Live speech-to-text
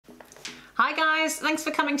Hi guys, thanks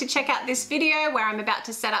for coming to check out this video where I'm about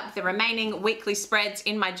to set up the remaining weekly spreads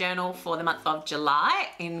in my journal for the month of July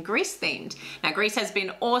in Greece themed. Now Greece has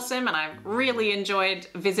been awesome and I've really enjoyed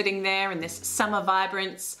visiting there in this summer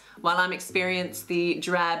vibrance while I'm experiencing the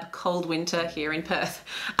drab cold winter here in Perth.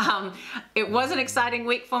 It was an exciting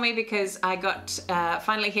week for me because I got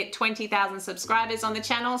finally hit 20,000 subscribers on the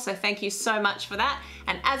channel, so thank you so much for that.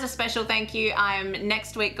 And as a special thank you, I'm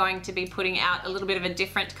next week going to be putting out a little bit of a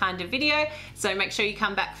different kind of video, so make sure you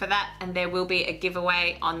come back for that, and there will be a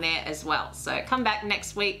giveaway on there as well. So come back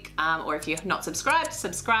next week, or if you're not subscribed,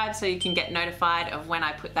 subscribe so you can get notified of when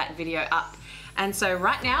I put that video up. And so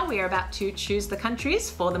right now we are about to choose the countries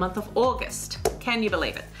for the month of August. Can you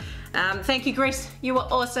believe it? Thank you, Greece. You were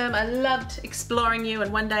awesome. I loved exploring you,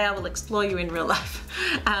 and one day I will explore you in real life.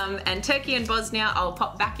 And Turkey and Bosnia, I'll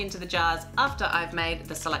pop back into the jars after I've made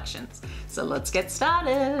the selections. So let's get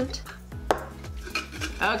started.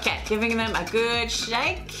 Okay, giving them a good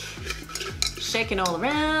shake. Shaking all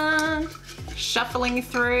around. Shuffling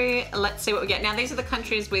through, let's see what we get. Now these are the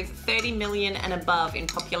countries with 30 million and above in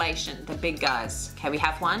population, the big guys. Okay, we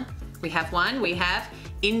have one, we have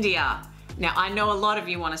India. Now I know a lot of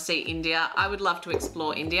you want to see India. I would love to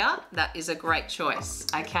explore India. That is a great choice.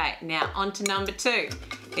 Okay, now on to number 2.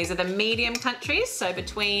 These are the medium countries, so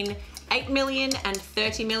between 8 million and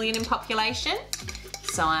 30 million in population.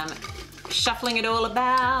 So I'm shuffling it all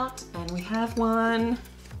about, and we have one.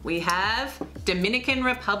 We have Dominican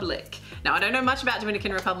Republic. Now I don't know much about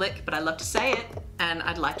Dominican Republic, but I love to say it and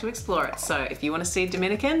I'd like to explore it. So if you want to see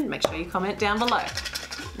Dominican, make sure you comment down below.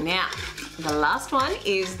 Now, the last one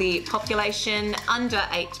is the population under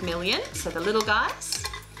 8 million, so the little guys.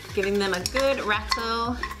 Giving them a good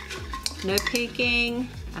rattle, no peeking,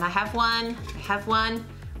 and I have one.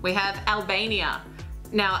 We have Albania.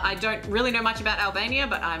 Now, I don't really know much about Albania,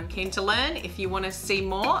 but I'm keen to learn. If you want to see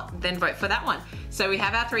more, then vote for that one. So we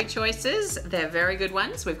have our 3 choices. They're very good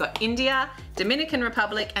ones. We've got India, Dominican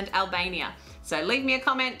Republic, and Albania. So leave me a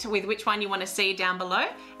comment with which one you want to see down below.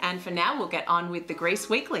 And for now, we'll get on with the Greece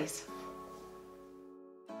weeklies.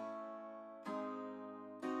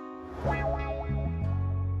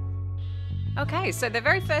 Okay, so the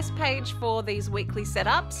very first page for these weekly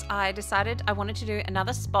setups, I decided I wanted to do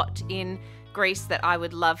another spot in Greece that I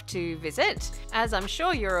would love to visit. As I'm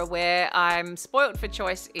sure you're aware, I'm spoilt for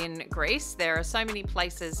choice in Greece. There are so many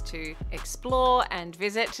places to explore and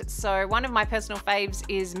visit. So one of my personal faves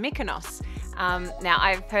is Mykonos. Now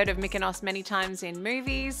I've heard of Mykonos many times in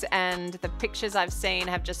movies, and the pictures I've seen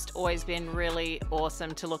have just always been really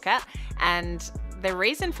awesome to look at. And the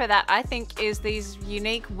reason for that, I think, is these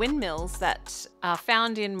unique windmills that are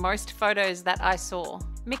found in most photos that I saw.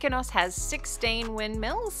 Mykonos has 16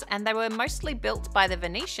 windmills, and they were mostly built by the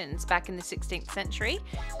Venetians back in the 16th century,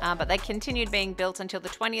 but they continued being built until the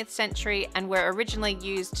 20th century and were originally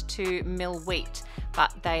used to mill wheat,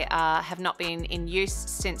 but they have not been in use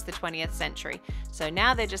since the 20th century. So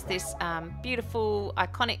now they're just this beautiful,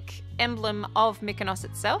 iconic emblem of Mykonos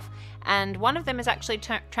itself, and one of them is actually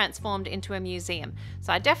transformed into a museum.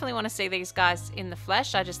 So I definitely want to see these guys in the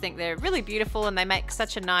flesh. I just think they're really beautiful and they make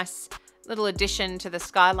such a nice little addition to the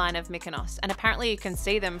skyline of Mykonos. And apparently you can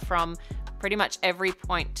see them from pretty much every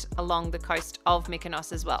point along the coast of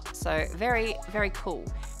Mykonos as well. So very, very cool.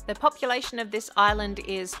 The population of this island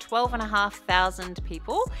is 12,500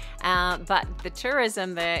 people, but the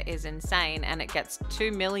tourism there is insane and it gets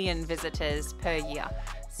 2 million visitors per year.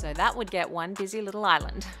 So that would get one busy little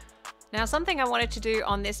island. Now, something I wanted to do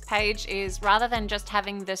on this page is, rather than just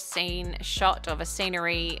having the scene shot of a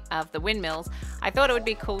scenery of the windmills, I thought it would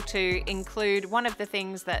be cool to include one of the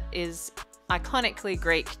things that is iconically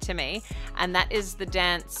Greek to me, and that is the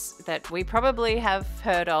dance that we probably have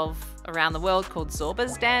heard of around the world called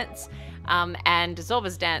Zorba's dance. And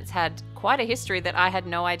Zorba's dance had quite a history that I had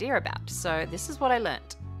no idea about. So this is what I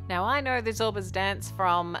learnt. Now I know the Zorba's dance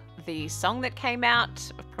from the song that came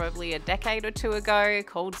out probably a decade or 2 ago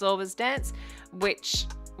called Zorba's Dance, which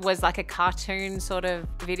was like a cartoon sort of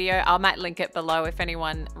video. I might link it below if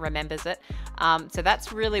anyone remembers it. So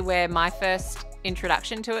that's really where my first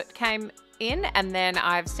introduction to it came in, and then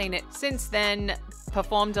I've seen it since then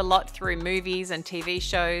performed a lot through movies and TV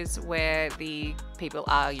shows where the people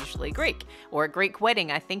are usually Greek, or a Greek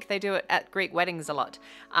wedding. I think they do it at Greek weddings a lot.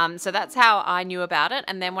 So that's how I knew about it.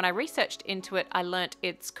 And then when I researched into it, I learnt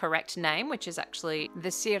its correct name, which is actually the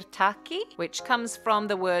sirtaki, which comes from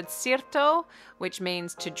the word sirto, which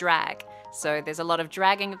means to drag. So there's a lot of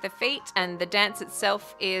dragging of the feet, and the dance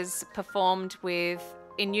itself is performed with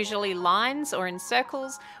in usually lines or in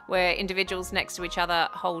circles where individuals next to each other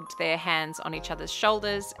hold their hands on each other's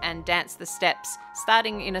shoulders and dance the steps,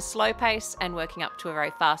 starting in a slow pace and working up to a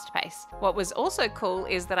very fast pace. What was also cool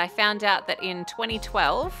is that I found out that in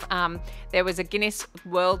 2012, there was a Guinness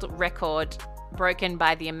World Record broken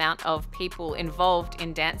by the amount of people involved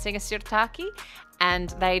in dancing a sirtaki,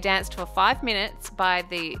 and they danced for 5 minutes by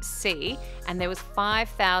the sea, and there was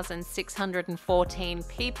 5,614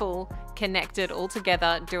 people connected all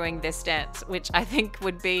together doing this dance, which I think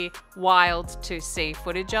would be wild to see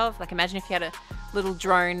footage of. Like, imagine if you had a little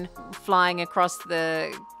drone flying across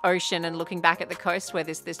the ocean and looking back at the coast where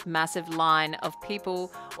there's this massive line of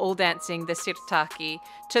people all dancing the sirtaki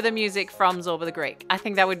to the music from Zorba the Greek. I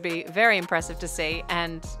think that would be very impressive to see,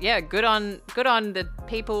 and yeah, good on the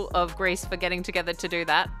people of Greece for getting together to do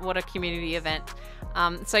that. What a community event.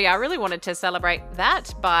 So yeah, I really wanted to celebrate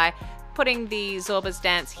that by putting the Zorba's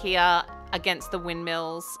dance here against the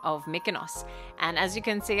windmills of Mykonos. And as you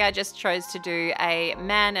can see, I just chose to do a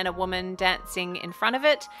man and a woman dancing in front of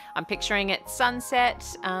it. I'm picturing it sunset,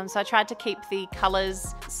 so I tried to keep the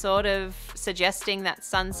colors sort of suggesting that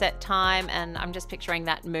sunset time, and I'm just picturing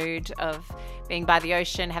that mood of being by the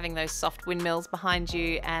ocean, having those soft windmills behind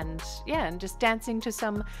you, and yeah, and just dancing to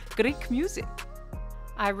some Greek music.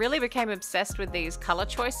 I really became obsessed with these color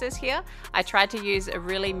choices here. I tried to use a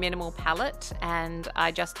really minimal palette, and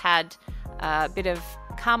I just had a bit of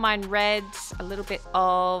carmine red, a little bit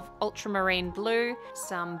of ultramarine blue,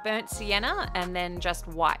 some burnt sienna, and then just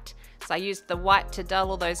white. So I used the white to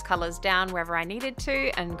dull all those colors down wherever I needed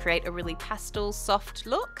to and create a really pastel soft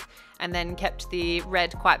look, and then kept the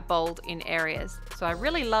red quite bold in areas. So I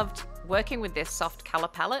really loved working with this soft color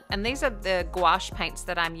palette, and these are the gouache paints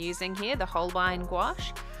that I'm using here, the Holbein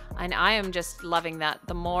gouache. And I am just loving that.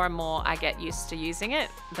 The more and more I get used to using it,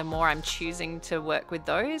 the more I'm choosing to work with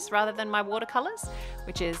those rather than my watercolors,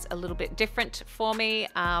 which is a little bit different for me.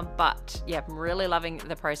 But yeah, I'm really loving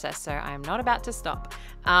the process, so I am not about to stop.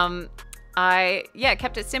 I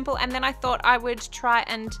kept it simple, and then I thought I would try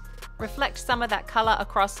and reflect some of that color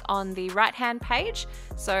across on the right hand page.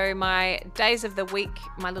 So my days of the week,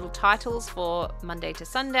 my little titles for Monday to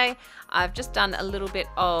Sunday, I've just done a little bit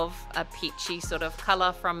of a peachy sort of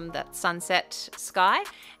color from that sunset sky,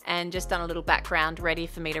 and just done a little background ready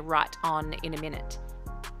for me to write on in a minute.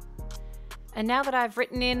 And now that I've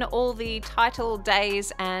written in all the title,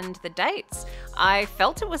 days, and the dates, I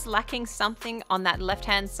felt it was lacking something on that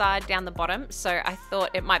left-hand side down the bottom, so I thought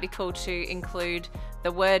it might be cool to include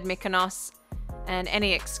the word Mykonos, and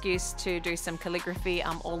any excuse to do some calligraphy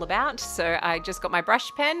I'm all about. So I just got my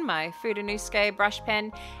brush pen, my Fudanuske brush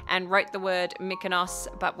pen, and wrote the word Mykonos,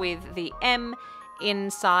 but with the M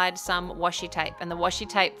inside some washi tape. And the washi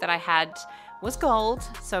tape that I had was gold,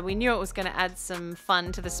 so we knew it was going to add some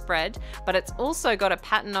fun to the spread, but it's also got a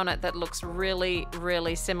pattern on it that looks really,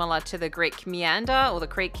 really similar to the Greek meander or the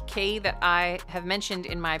Greek key that I have mentioned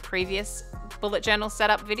in my previous bullet journal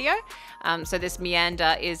setup video. So this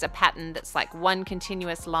meander is a pattern that's like one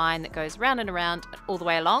continuous line that goes round and around all the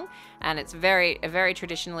way along, and it's a very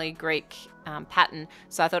traditionally Greek pattern.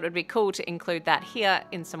 So I thought it would be cool to include that here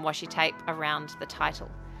in some washi tape around the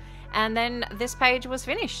title. And then this page was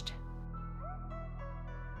finished.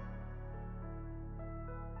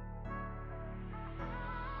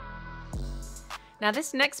 Now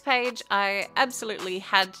this next page I absolutely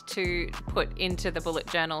had to put into the bullet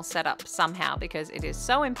journal setup somehow, because it is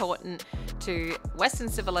so important to Western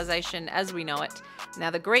civilization as we know it.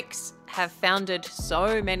 Now the Greeks have founded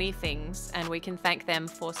so many things, and we can thank them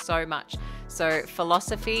for so much. So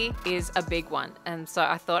philosophy is a big one, and so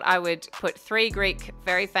I thought I would put 3 Greek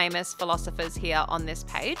very famous philosophers here on this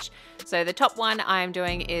page. So the top one I am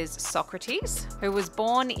doing is Socrates, who was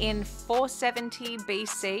born in 470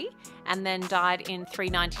 BC and then died in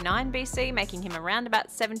 399 BC, making him around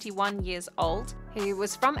about 71 years old. He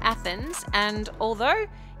was from Athens, and although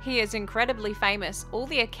he is incredibly famous, all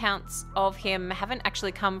the accounts of him haven't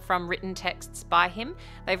actually come from written texts by him.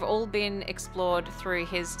 They've all been explored through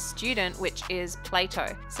his student, which is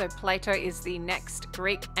Plato. So Plato is the next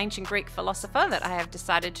ancient Greek philosopher that I have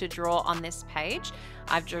decided to draw on this page.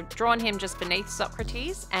 I've drawn him just beneath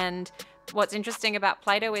Socrates, and what's interesting about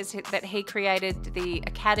Plato is that he created the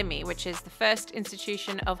Academy, which is the first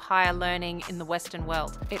institution of higher learning in the Western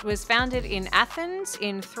world. It was founded in Athens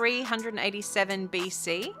in 387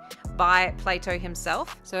 BC by Plato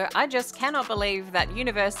himself. So I just cannot believe that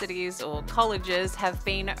universities or colleges have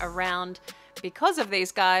been around because of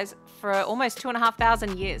these guys for almost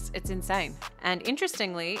 2,500 years. It's insane. And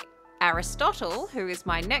interestingly, Aristotle, who is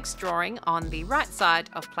my next drawing on the right side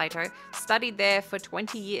of Plato, studied there for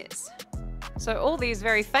 20 years. So all these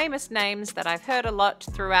very famous names that I've heard a lot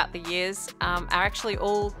throughout the years are actually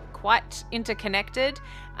all quite interconnected,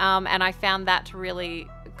 and I found that really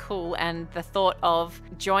cool, and the thought of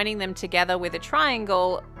joining them together with a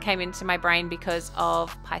triangle came into my brain because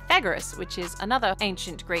of Pythagoras, which is another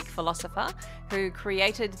ancient Greek philosopher who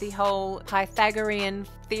created the whole Pythagorean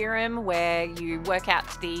theorem, where you work out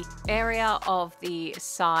the area of the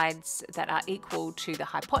sides that are equal to the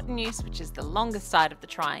hypotenuse, which is the longest side of the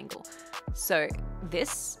triangle. So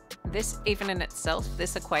this even in itself,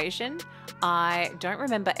 this equation, I don't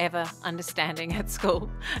remember ever understanding at school.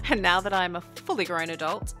 And now that I'm a fully grown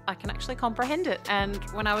adult, I can actually comprehend it. And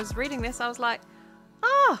when I was reading this, I was like,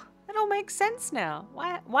 oh, that all makes sense now.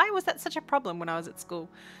 Why was that such a problem when I was at school?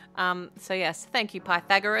 So yes, thank you,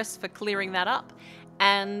 Pythagoras, for clearing that up.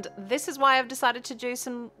 And this is why I've decided to do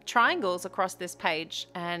some triangles across this page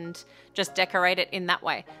and just decorate it in that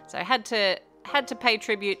way. So I had to pay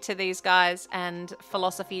tribute to these guys and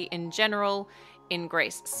philosophy in general in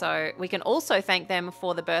Greece. So we can also thank them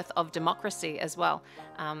for the birth of democracy as well.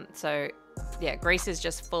 So yeah, Greece is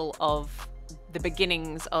just full of the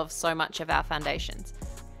beginnings of so much of our foundations.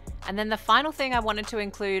 And then the final thing I wanted to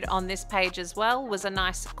include on this page as well was a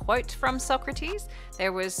nice quote from Socrates.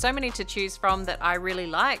 There was so many to choose from that I really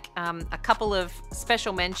like. A couple of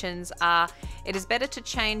special mentions are, it is better to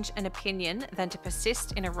change an opinion than to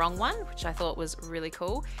persist in a wrong one, which I thought was really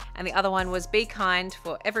cool. And the other one was, be kind,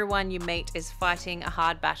 for everyone you meet is fighting a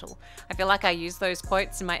hard battle. I feel like I use those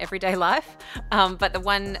quotes in my everyday life, but the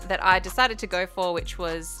one that I decided to go for, which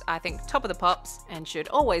was, I think, top of the pops and should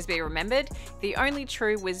always be remembered, the only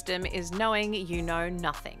true wisdom is knowing you know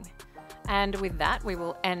nothing. And with that, we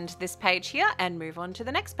will end this page here and move on to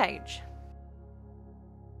the next page.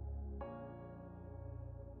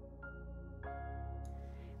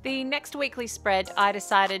 The next weekly spread, I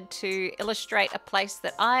decided to illustrate a place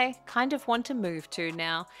that I kind of want to move to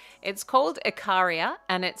now. It's called Ikaria,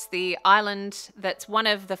 and it's the island that's one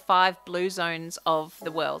of the 5 blue zones of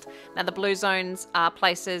the world. Now, the blue zones are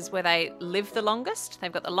places where they live the longest.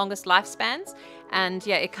 They've got the longest lifespans. And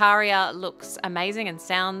yeah, Ikaria looks amazing and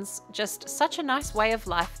sounds just such a nice way of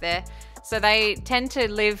life there. So they tend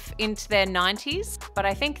to live into their 90s, but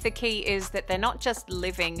I think the key is that they're not just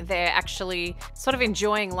living, they're actually sort of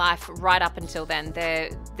enjoying life right up until then.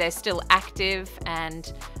 They're still active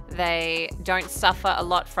and they don't suffer a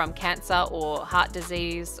lot from cancer or heart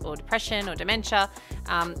disease or depression or dementia.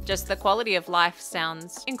 Just the quality of life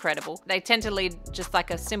sounds incredible. They tend to lead just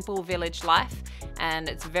like a simple village life, and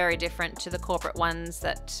it's very different to the corporate ones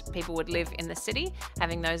that people would live in the city,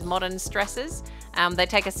 having those modern stresses. They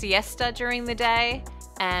take a siesta during the day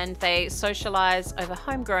and they socialize over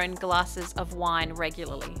homegrown glasses of wine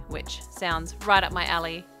regularly, which sounds right up my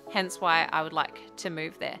alley, hence why I would like to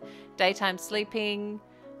move there. Daytime sleeping,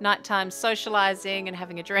 nighttime socializing and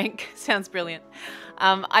having a drink sounds brilliant.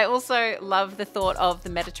 I also love the thought of the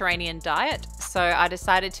Mediterranean diet, so I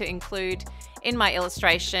decided to include in my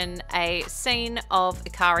illustration a scene of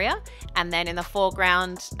Ikaria, and then in the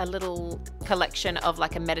foreground a little collection of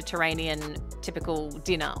like a Mediterranean typical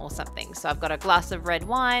dinner or something. So I've got a glass of red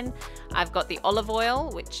wine, I've got the olive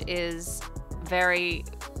oil, which is a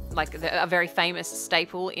very famous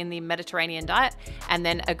staple in the Mediterranean diet, and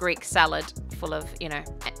then a Greek salad full of, you know,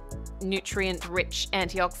 nutrient-rich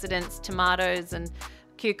antioxidants, tomatoes and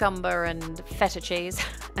cucumber and feta cheese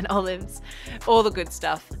and olives, all the good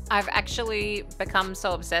stuff. I've actually become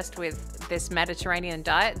so obsessed with this Mediterranean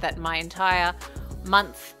diet that my entire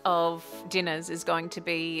month of dinners is going to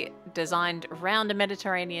be designed around a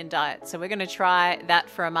Mediterranean diet. So we're going to try that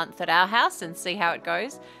for a month at our house and see how it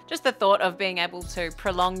goes. Just the thought of being able to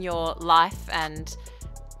prolong your life and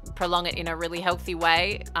prolong it in a really healthy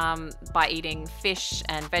way by eating fish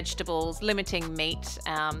and vegetables, limiting meat.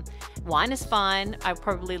 Wine is fine. I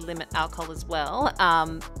probably limit alcohol as well.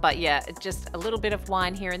 But yeah, just a little bit of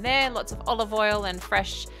wine here and there, lots of olive oil and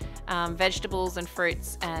fresh vegetables and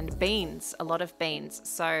fruits and beans, a lot of beans.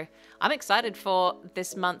 So I'm excited for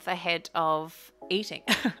this month ahead of eating.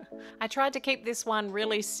 I tried to keep this one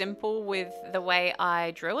really simple with the way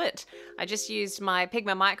I drew it. I just used my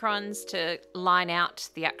Pigma Microns to line out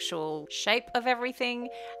the actual shape of everything,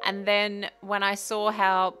 and then when I saw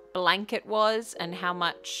how blank it was and how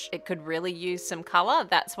much it could really use some color,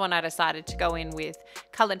 that's when I decided to go in with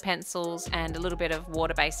colored pencils and a little bit of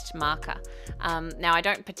water-based marker. Now, I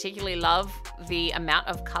don't particularly love the amount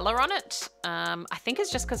of color on it. I think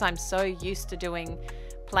it's just because I'm so used to doing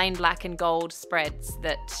plain black and gold spreads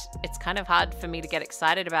that it's kind of hard for me to get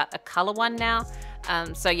excited about a color one now.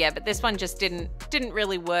 So yeah, but this one just didn't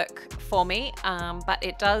really work for me. But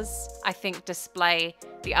it does, I think, display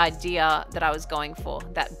the idea that I was going for,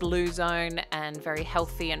 that blue zone and very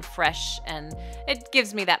healthy and fresh, and it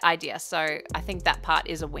gives me that idea. So I think that part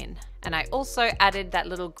is a win. And I also added that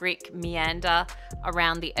little Greek meander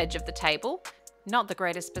around the edge of the table. Not the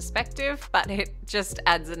greatest perspective, but it just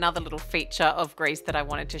adds another little feature of Greece that I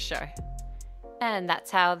wanted to show. And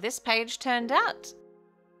that's how this page turned out.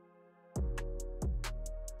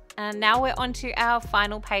 And now we're on to our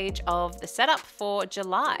final page of the setup for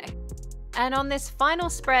July. And on this final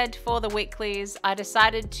spread for the weeklies, I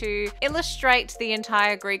decided to illustrate the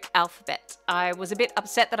entire Greek alphabet. I was a bit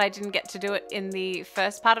upset that I didn't get to do it in the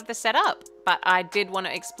first part of the setup, but I did want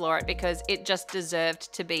to explore it because it just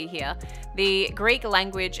deserved to be here. The Greek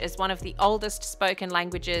language is one of the oldest spoken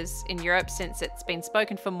languages in Europe since it's been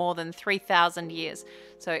spoken for more than 3,000 years.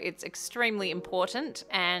 So it's extremely important,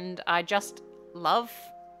 and I just love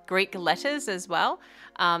Greek letters as well.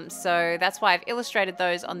 So that's why I've illustrated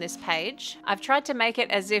those on this page. I've tried to make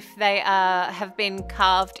it as if they have been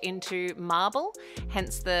carved into marble,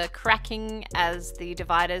 hence the cracking as the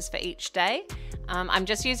dividers for each day. I'm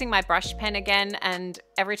just using my brush pen again, and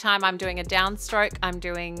every time I'm doing a downstroke, I'm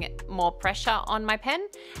doing more pressure on my pen,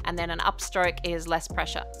 and then an upstroke is less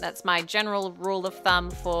pressure. That's my general rule of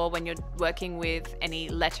thumb for when you're working with any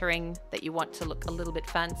lettering that you want to look a little bit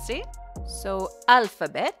fancy. So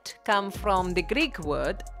alphabet come from the Greek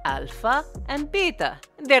word alpha and beta.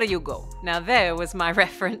 There you go. Now there was my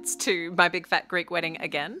reference to My Big Fat Greek Wedding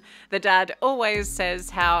again. The dad always says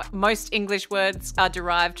how most English words are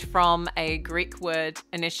derived from a Greek word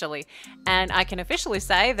initially. And I can officially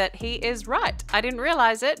say that he is right. I didn't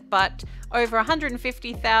realize it, but over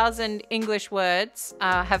 150,000 English words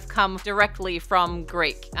have come directly from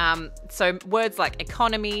Greek. So words like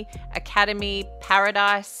economy, academy,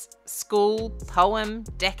 paradise, school, poem,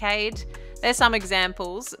 decade. There's some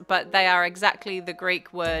examples, but they are exactly the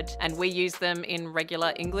Greek word, and we use them in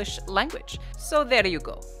regular English language. So there you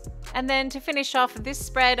go. And then to finish off this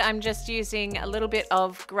spread, I'm just using a little bit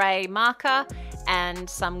of grey marker and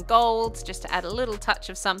some gold just to add a little touch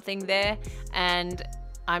of something there. And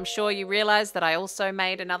I'm sure you realize that I also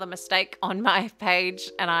made another mistake on my page,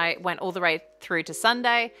 and I went all the way through to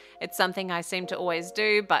Sunday. It's something I seem to always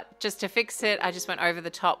do, but just to fix it, I just went over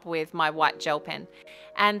the top with my white gel pen.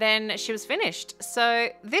 And then she was finished. So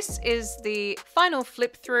this is the final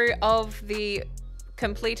flip through of the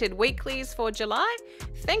completed weeklies for July.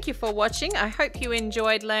 Thank you for watching. I hope you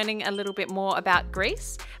enjoyed learning a little bit more about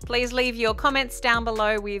Greece. Please leave your comments down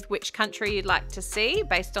below with which country you'd like to see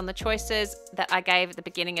based on the choices that I gave at the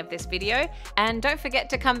beginning of this video. And don't forget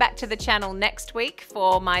to come back to the channel next week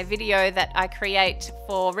for my video that I create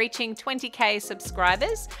for reaching 20k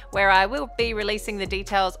subscribers, where I will be releasing the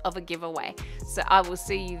details of a giveaway. So I will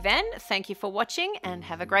see you then. Thank you for watching and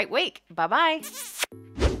have a great week. Bye bye.